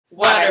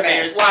Water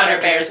bears, water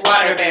bears,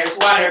 water bears,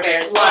 water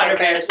bears, water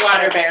bears,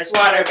 water bears,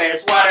 water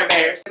bears, water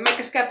bears. They're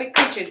microscopic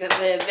creatures that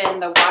live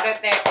in the water.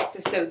 They're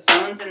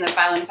ectozoans in the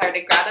phylum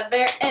Tardigrada.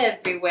 They're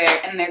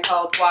everywhere, and they're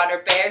called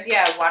water bears.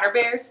 Yeah, water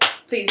bears.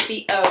 Please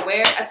be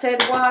aware, I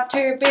said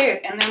water bears,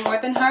 and they're more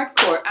than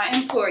hardcore. I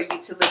implore you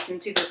to listen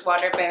to this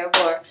water bear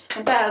lore.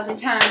 1,000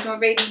 times more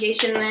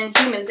radiation than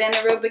humans.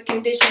 Anaerobic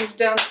conditions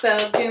don't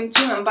spell doom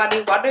to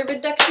embody water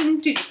reduction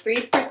to just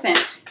 3%.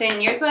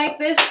 10 years like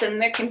this, and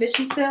their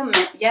condition still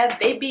meant, yeah,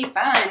 they'd be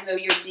fine, though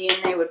your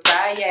DNA would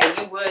fry. Yeah,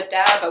 you would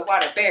die, but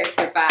water bears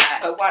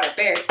survive. But water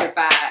bears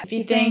survive. If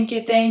you think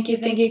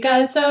you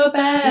got it so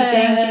bad.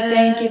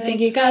 If you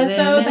think you got it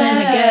so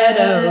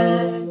bad.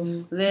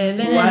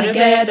 Living in a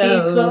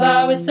ghetto. Feats will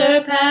always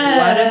surpass.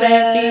 Water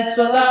bear feats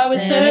will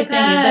always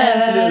surpass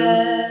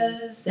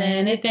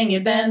anything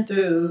you've been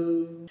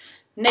through.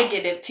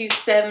 Negative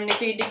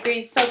 273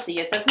 degrees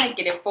Celsius, that's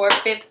negative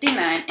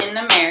 459 in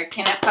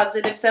American. At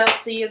positive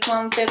Celsius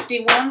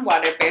 151,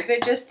 water bears are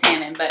just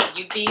tanning, but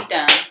you be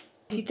done.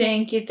 You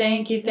think you're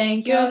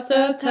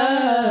so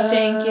tough.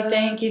 You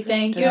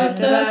think you're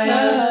so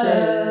tough.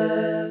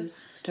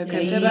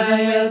 Even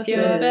with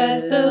your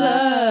best of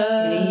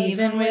luck,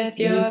 even with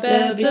your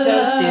best of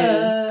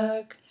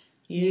luck,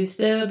 you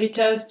still be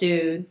toast,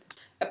 dude.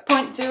 At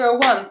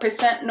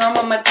 0.01%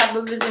 normal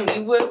metabolism,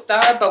 you would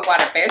starve, but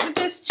water bears are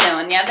just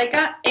chillin'. Yeah, they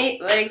got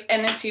 8 legs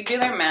and a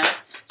tubular mouth,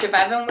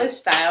 surviving with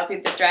style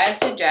through the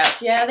driest of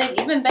droughts. Yeah, they've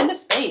even been to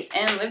space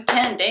and lived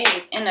 10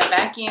 days in a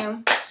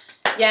vacuum.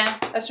 Yeah,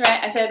 that's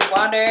right, I said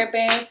water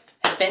bears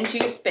have been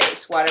to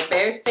space. Water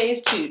bears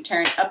phase 2,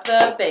 turn up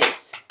the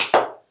bass.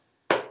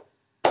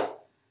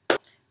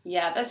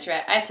 Yeah, that's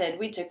right, I said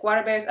we took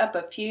water bears up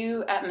a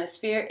few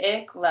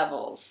atmospheric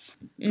levels.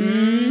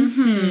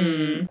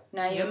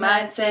 Now you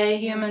might say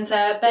humans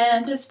have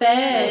been to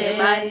space. You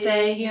might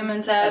say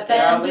humans have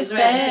been to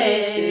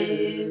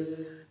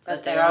space.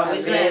 But they're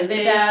always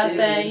really doubt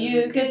that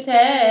you could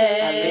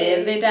take. I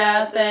really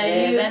doubt that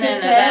you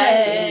could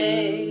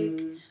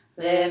take.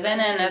 Living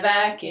in a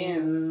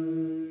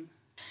vacuum.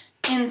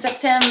 In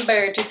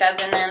September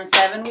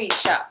 2007, we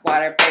shot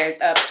water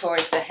bears up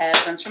towards the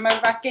heavens from a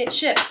rocket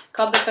ship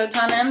called the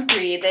Photon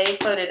M3. They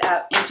floated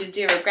out into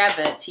zero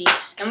gravity,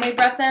 and we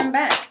brought them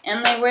back,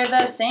 and they were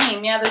the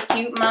same. Yeah, those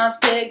cute moss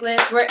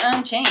piglets were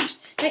unchanged.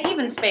 Yeah,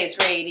 even space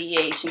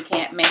radiation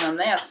can't make them.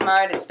 They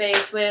outsmarted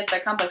space with their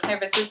complex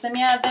nervous system.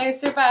 Yeah, they're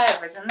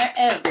survivors, and they're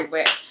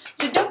everywhere.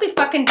 So don't be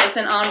fucking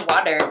dissing on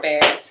water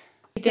bears.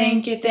 You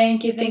think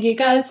you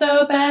got it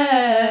so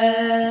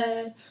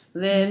bad.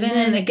 Living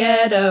in the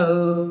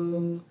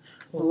ghetto.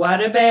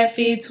 Water bear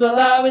feats will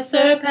always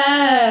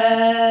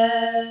surpass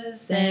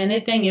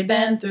anything you've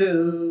been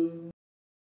through.